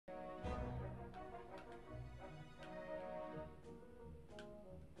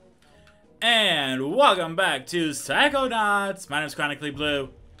And welcome back to Psychonauts! My name is Chronically Blue.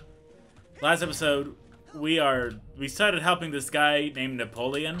 Last episode, we started helping this guy named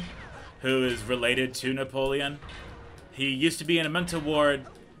Napoleon, who is related to Napoleon. He used to be in a mental ward,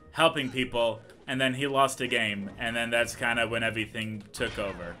 helping people, and then he lost a game, and then that's kind of when everything took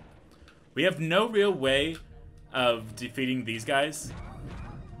over. We have no real way of defeating these guys,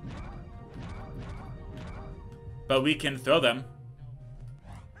 but we can throw them.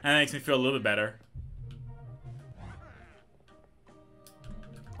 And that makes me feel a little bit better.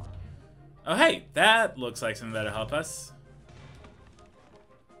 Oh hey, that looks like something that'll help us.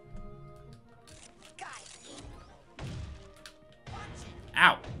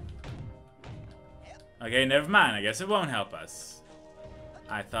 Ow. Okay, never mind. I guess it won't help us.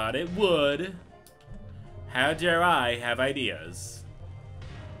 I thought it would. How dare I have ideas?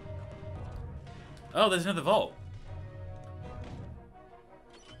 Oh, there's another vault.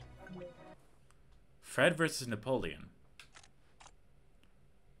 Fred versus Napoleon.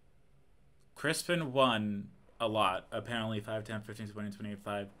 Crispin won a lot. Apparently 5, 10, 15, 20,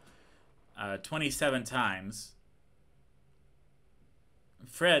 28, 27 times.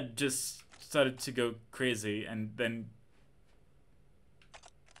 Fred just started to go crazy, and then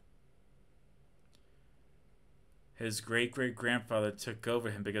his great-great-grandfather took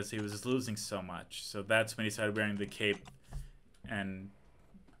over him because he was losing so much. So that's when he started wearing the cape and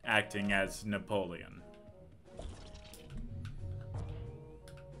acting as Napoleon.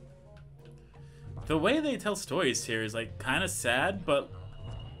 The way they tell stories here is like kind of sad, but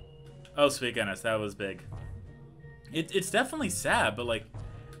oh sweet goodness, that was big. It's definitely sad, but like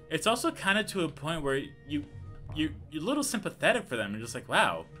it's also kind of to a point where you're a little sympathetic for them. You're just like,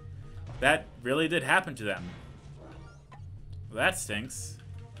 wow, that really did happen to them. Well, that stinks.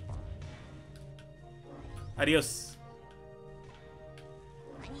 Adios.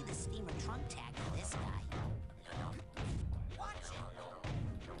 I need the steamer trunk tag for this guy. Watch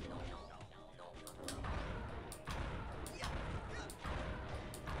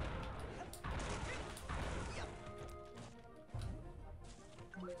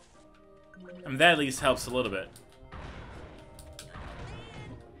I mean, that at least helps a little bit.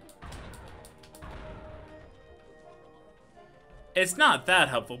 It's not that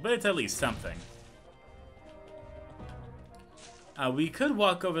helpful, but it's at least something. We could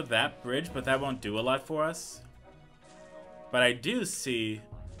walk over that bridge, but that won't do a lot for us. But I do see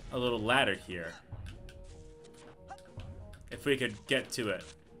a little ladder here. If we could get to it.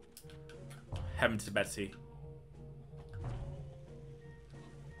 Heavens to Betsy.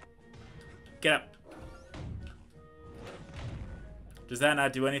 Get up. Does that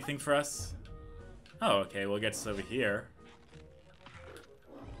not do anything for us? Oh, okay, well, it gets us over here.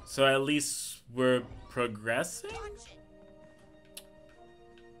 So at least we're progressing?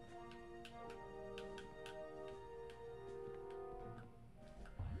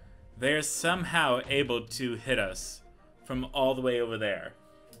 They're somehow able to hit us from all the way over there.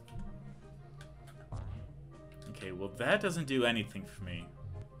 Okay, well that doesn't do anything for me.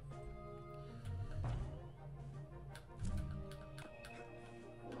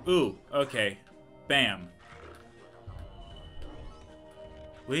 Ooh, okay. Bam.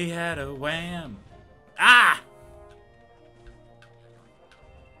 We had a wham. Ah!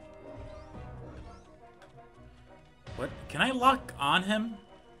 What? Can I lock on him?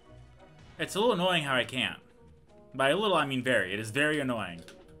 It's a little annoying how I can't. By a little, I mean very. It is very annoying.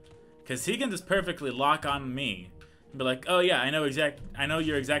 Because he can just perfectly lock on me. And be like, oh yeah, I know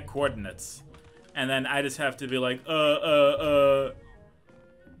your exact coordinates. And then I just have to be like,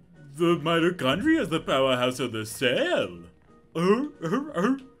 the mitochondria is the powerhouse of the cell.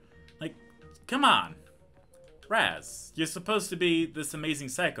 Like, come on. Raz, you're supposed to be this amazing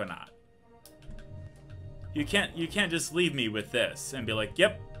psychonaut. You can't just leave me with this and be like,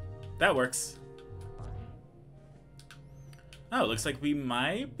 yep, that works. Oh, looks like we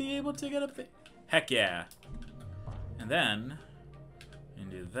might be able to get up there. Heck yeah. And then, and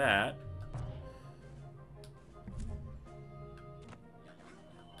do that.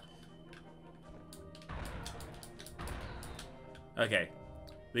 Okay.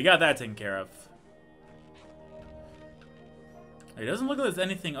 We got that taken care of. It doesn't look like there's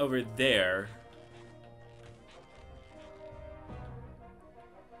anything over there.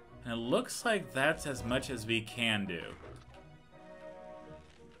 And it looks like that's as much as we can do.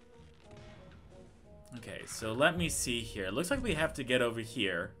 Okay, so let me see here. It looks like we have to get over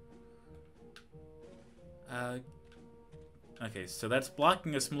here. Okay, so that's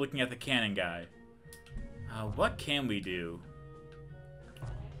blocking us from looking at the cannon guy. What can we do?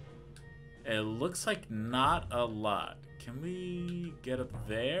 It looks like not a lot. Can we get up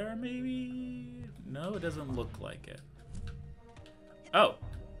there, maybe? No, it doesn't look like it. Oh,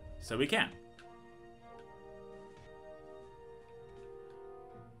 so we can.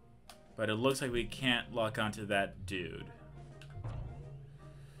 But it looks like we can't lock onto that dude.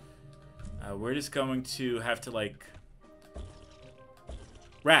 We're just going to have to, like...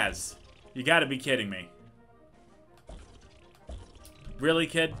 Raz, you gotta be kidding me. Really,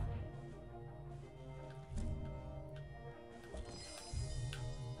 kid?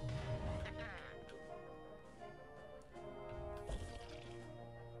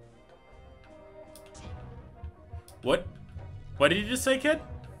 What? What did you just say, kid?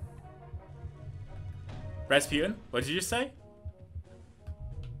 Rasputin? What did you just say?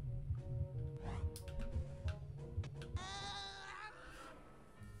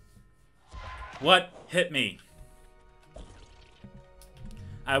 What hit me?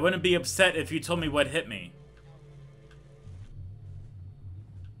 I wouldn't be upset if you told me what hit me.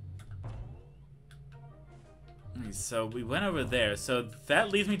 So we went over there, so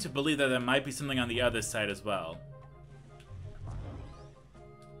that leads me to believe that there might be something on the other side as well.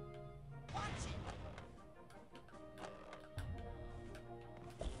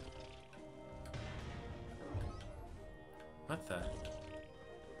 What the?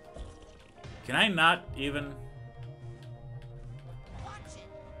 Can I not even...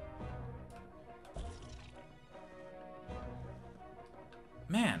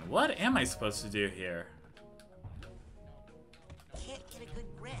 Man, what am I supposed to do here? Can't get a good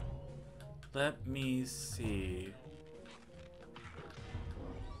grip. Let me see.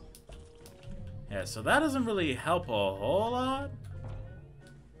 Yeah, so that doesn't really help a whole lot.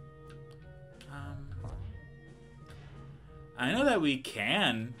 I know that we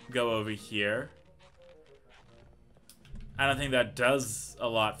can go over here. I don't think that does a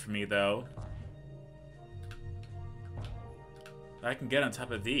lot for me, though. I can get on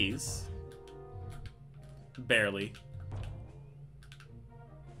top of these. Barely.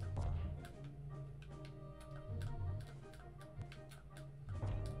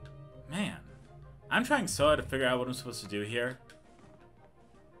 Man. I'm trying so hard to figure out what I'm supposed to do here.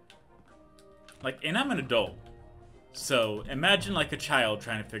 Like, and I'm an adult. So, imagine like a child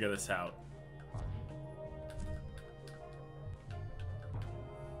trying to figure this out.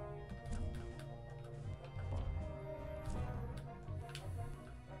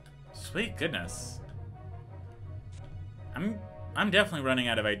 Sweet goodness. I'm definitely running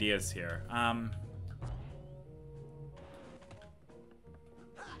out of ideas here. I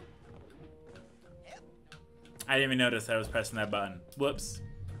didn't even notice I was pressing that button. Whoops.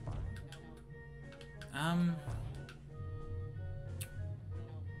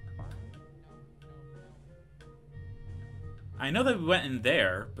 I know that we went in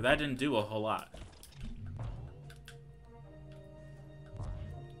there, but that didn't do a whole lot.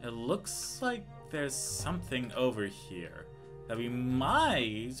 It looks like there's something over here that we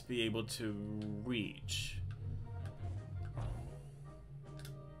might be able to reach.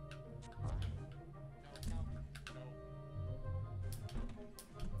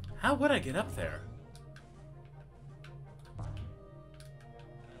 How would I get up there?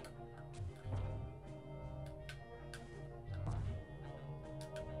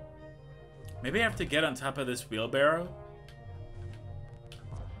 Maybe I have to get on top of this wheelbarrow?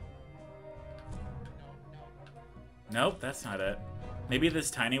 Nope, that's not it. Maybe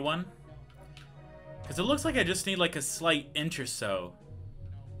this tiny one? Because it looks like I just need like a slight inch or so.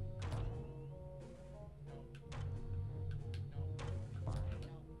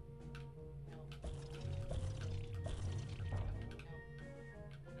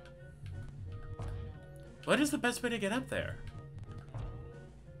 What is the best way to get up there?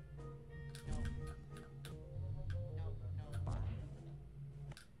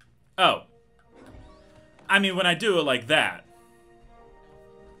 Oh. I mean, when I do it like that.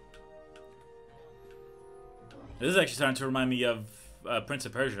 This is actually starting to remind me of Prince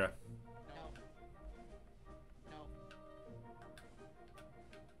of Persia.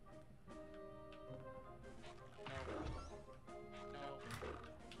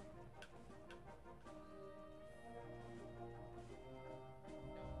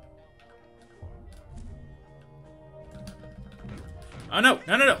 Oh no,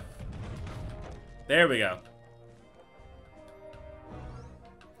 no, no, no. There we go.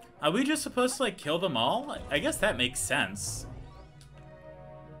 Are we just supposed to, like, kill them all? I guess that makes sense.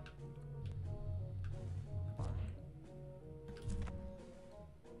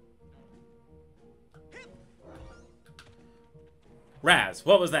 Raz,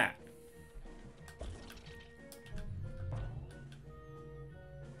 what was that?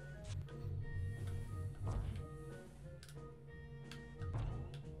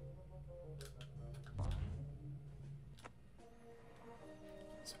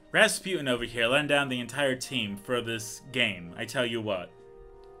 Rasputin over here letting down the entire team for this game. I tell you what.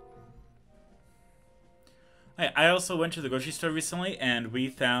 I also went to the grocery store recently and we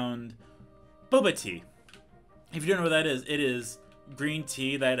found boba tea. If you don't know what that is, it is green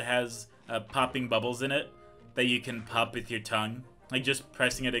tea that has popping bubbles in it that you can pop with your tongue. Like just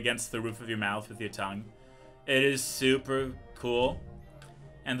pressing it against the roof of your mouth with your tongue. It is super cool.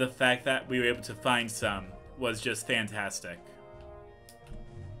 And the fact that we were able to find some was just fantastic.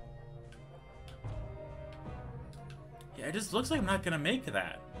 Yeah, it just looks like I'm not gonna make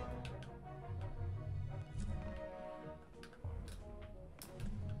that.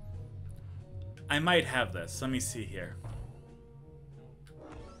 I might have this. Let me see here.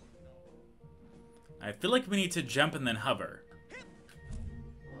 I feel like we need to jump and then hover.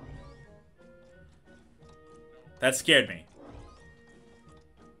 That scared me.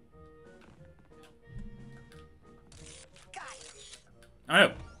 Oh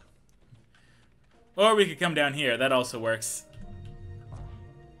no. Or we could come down here. That also works.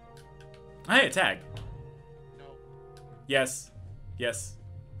 Oh, hey, a tag. No. Yes. Yes.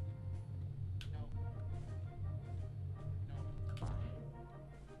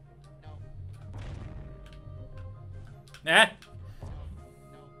 Ah!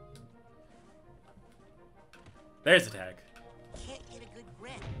 There's a tag. Can't get a good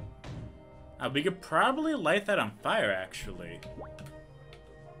grip. We could probably light that on fire, actually.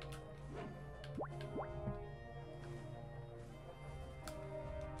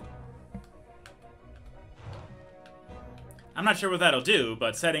 I'm not sure what that'll do,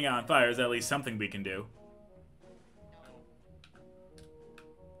 but setting it on fire is at least something we can do.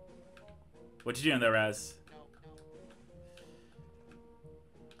 What you doing there, Raz?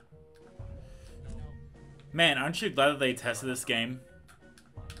 Man, aren't you glad that they tested this game?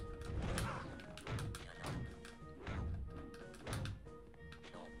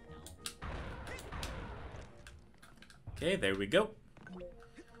 Okay, there we go.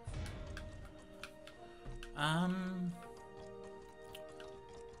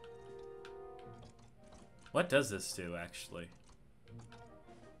 What does this do, actually?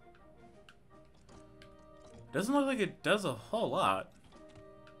 Doesn't look like it does a whole lot.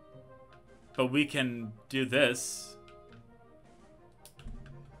 But we can do this.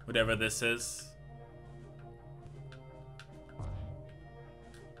 Whatever this is.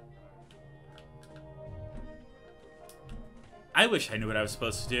 I wish I knew what I was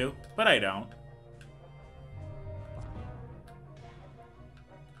supposed to do, but I don't.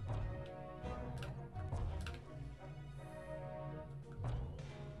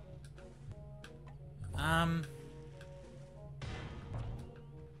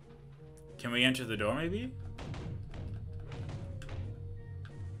 Can we enter the door, maybe?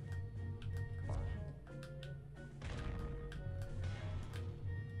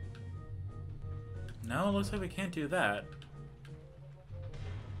 No, it looks like we can't do that.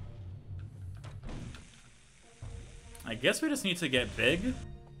 I guess we just need to get big.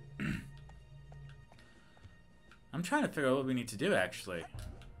 I'm trying to figure out what we need to do, actually.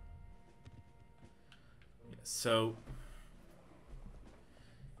 So,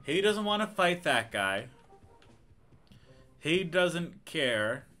 he doesn't want to fight that guy. He doesn't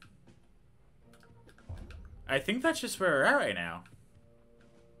care. I think that's just where we're at right now.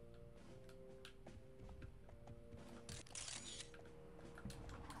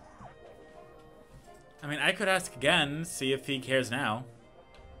 I mean, I could ask again, see if he cares now.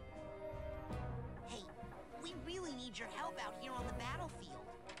 Hey, we really need your help out here on the battlefield.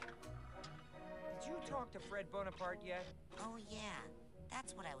 Did you talk to Fred Bonaparte yet? Oh yeah,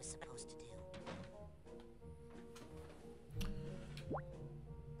 that's what I was supposed to do.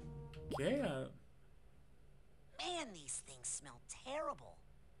 Okay, Man, these things smell terrible.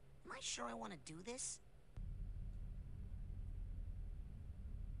 Am I sure I want to do this?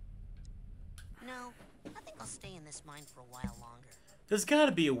 No, I think I'll stay in this mine for a while longer. there's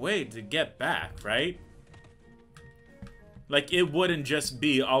gotta be a way to get back, right? Like, it wouldn't just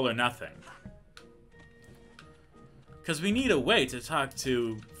be all or nothing. Because we need a way to talk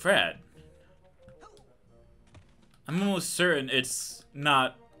to Fred. I'm almost certain it's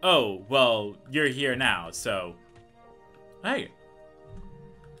not, oh, well, you're here now, so... Hey.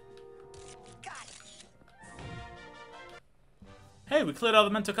 Got it. Hey, we cleared all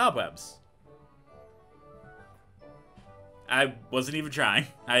the mental cobwebs. I wasn't even trying.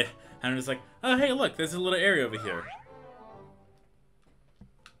 I'm just like, oh, hey, look, there's a little area over here.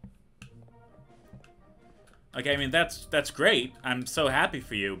 Okay, I mean, that's great. I'm so happy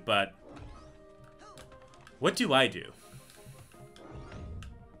for you, but... What do I do?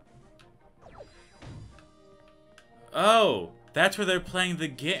 Oh, That's where they're playing the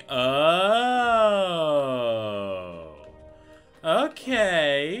game. Oh.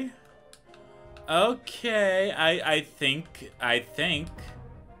 Okay. Okay. I think.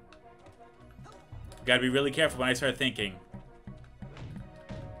 Gotta be really careful when I start thinking.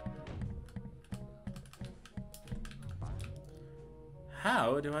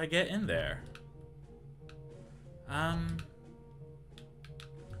 How do I get in there?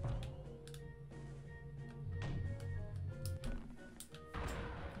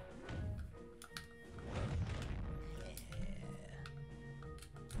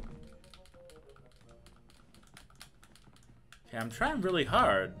 Okay, I'm trying really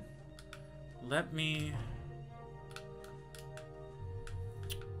hard. Let me...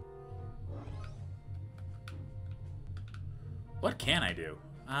 What can I do?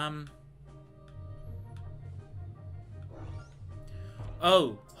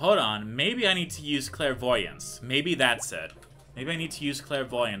 Oh, hold on. Maybe I need to use clairvoyance. Maybe that's it. Maybe I need to use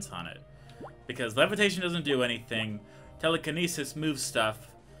clairvoyance on it. Because levitation doesn't do anything. Telekinesis moves stuff.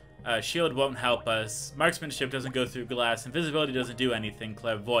 Shield won't help us. Marksmanship doesn't go through glass. Invisibility doesn't do anything.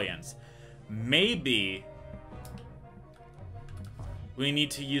 Clairvoyance. Maybe we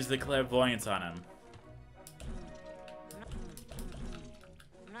need to use the clairvoyance on him.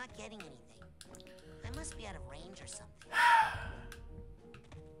 I'm not getting anything. I must be out of range or something.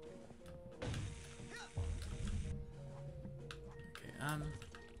 Okay, I'm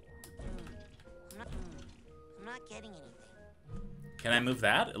not getting anything. Can I move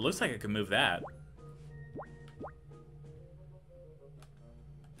that? It looks like I can move that.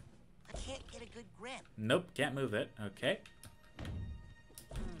 I can't get a good grip. Nope, can't move it. Okay.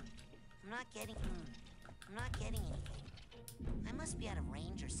 I'm not getting anything. I must be out of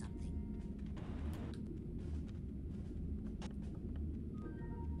range or something.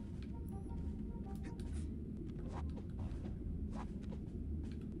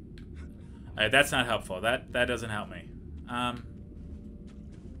 Alright, that's not helpful. That doesn't help me.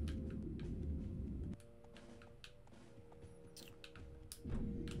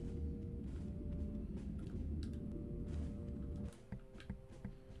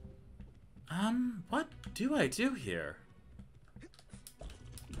 What do I do here?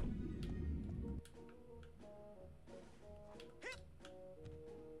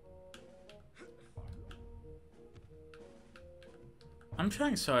 I'm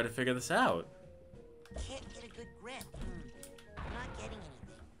trying so hard to figure this out. Can't get a good grip. I'm not getting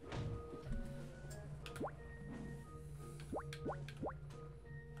anything.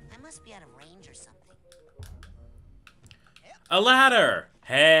 I must be out of range or something. A ladder!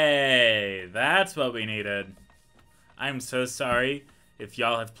 Hey, that's what we needed. I'm so sorry if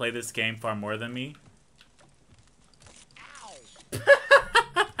y'all have played this game far more than me. Ow! Hey,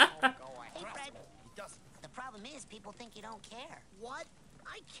 Fred. The problem is people think you don't care. What?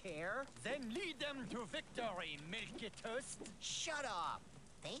 I care. Then lead them to victory, milk it toast. Shut up.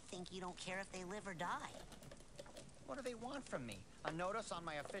 They think you don't care if they live or die. What do they want from me? A notice on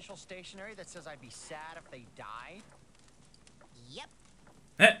my official stationery that says I'd be sad if they died? Yep.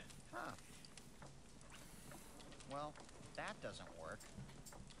 Huh. Well, that doesn't work.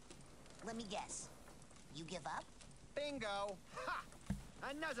 Let me guess. You give up? Bingo! Ha!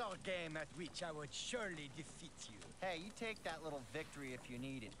 Another game at which I would surely defeat you. Hey, you take that little victory if you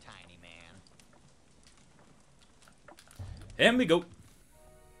need it, tiny man. And we go.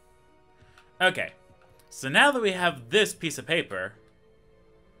 Okay. So now that we have this piece of paper,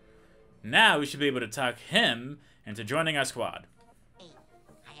 now we should be able to talk him into joining our squad. Hey,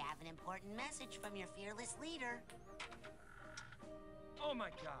 I have an important message from your fearless leader. Oh my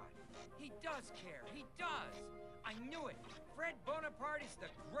God, he does care, he does. I knew it. Fred Bonaparte is the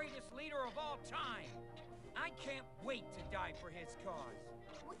greatest leader of all time. I can't wait to die for his cause.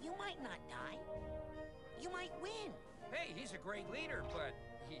 Well, you might not die. You might win. Hey, he's a great leader, but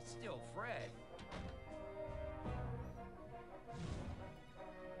he's still Fred.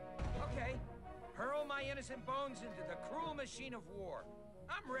 Okay, hurl my innocent bones into the cruel machine of war.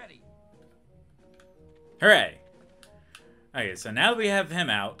 I'm ready. Hooray! Okay, so now that we have him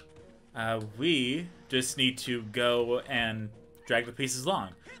out, we just need to go and drag the pieces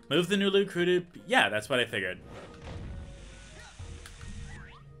along. Move the newly recruited... Yeah, that's what I figured.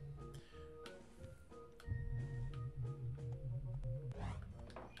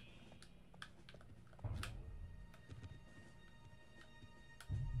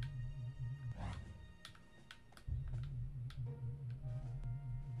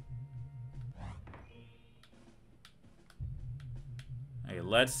 Okay,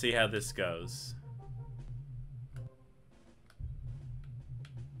 let's see how this goes.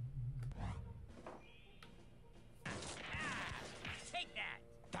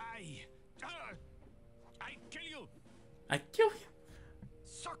 I kill you.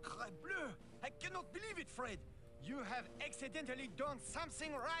 Sacre bleu! I cannot believe it, Fred! You have accidentally done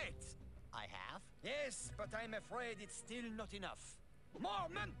something right! I have? Yes, but I'm afraid it's still not enough. More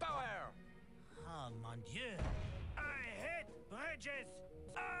manpower! Oh, mon Dieu. I hate bridges!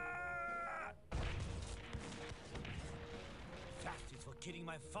 Ah! That is for killing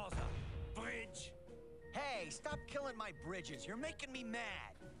my father. Bridge! Hey, stop killing my bridges. You're making me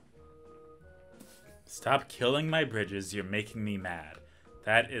mad. Stop killing my bridges, you're making me mad.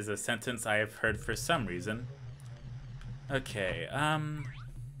 That is a sentence I have heard for some reason. Okay,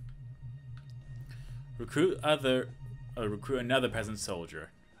 recruit another peasant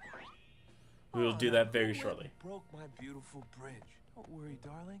soldier. We will do that very shortly. Broke my beautiful bridge. Don't worry,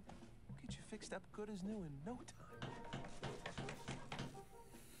 darling. We'll get you fixed up good as new in no time.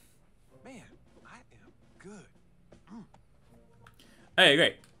 Man, I am good. Okay,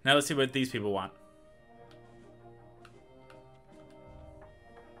 great. Now let's see what these people want.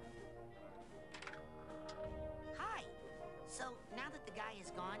 Hi. So, now that the guy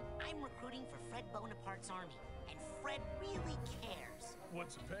is gone, I'm recruiting for Fred Bonaparte's army. And Fred really cares.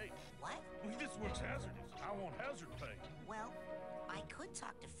 What's the pay? What? This work's hazardous. I want hazard pay. Well, I could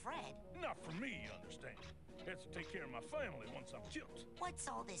talk to Fred. Not for me, you understand. Has to take care of my family once I'm killed. What's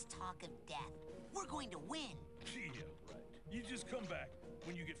all this talk of death? We're going to win. Yeah, right. You just come back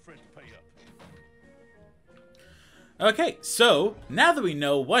when you get Fred to pay up. Okay, so now that we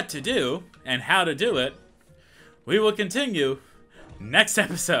know what to do and how to do it, we will continue next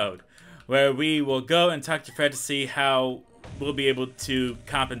episode, where we will go and talk to Fred to see how we'll be able to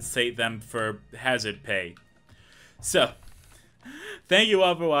compensate them for hazard pay. So, thank you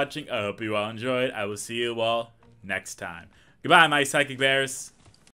all for watching. I hope you all enjoyed. I will see you all next time. Goodbye, my psychic bears.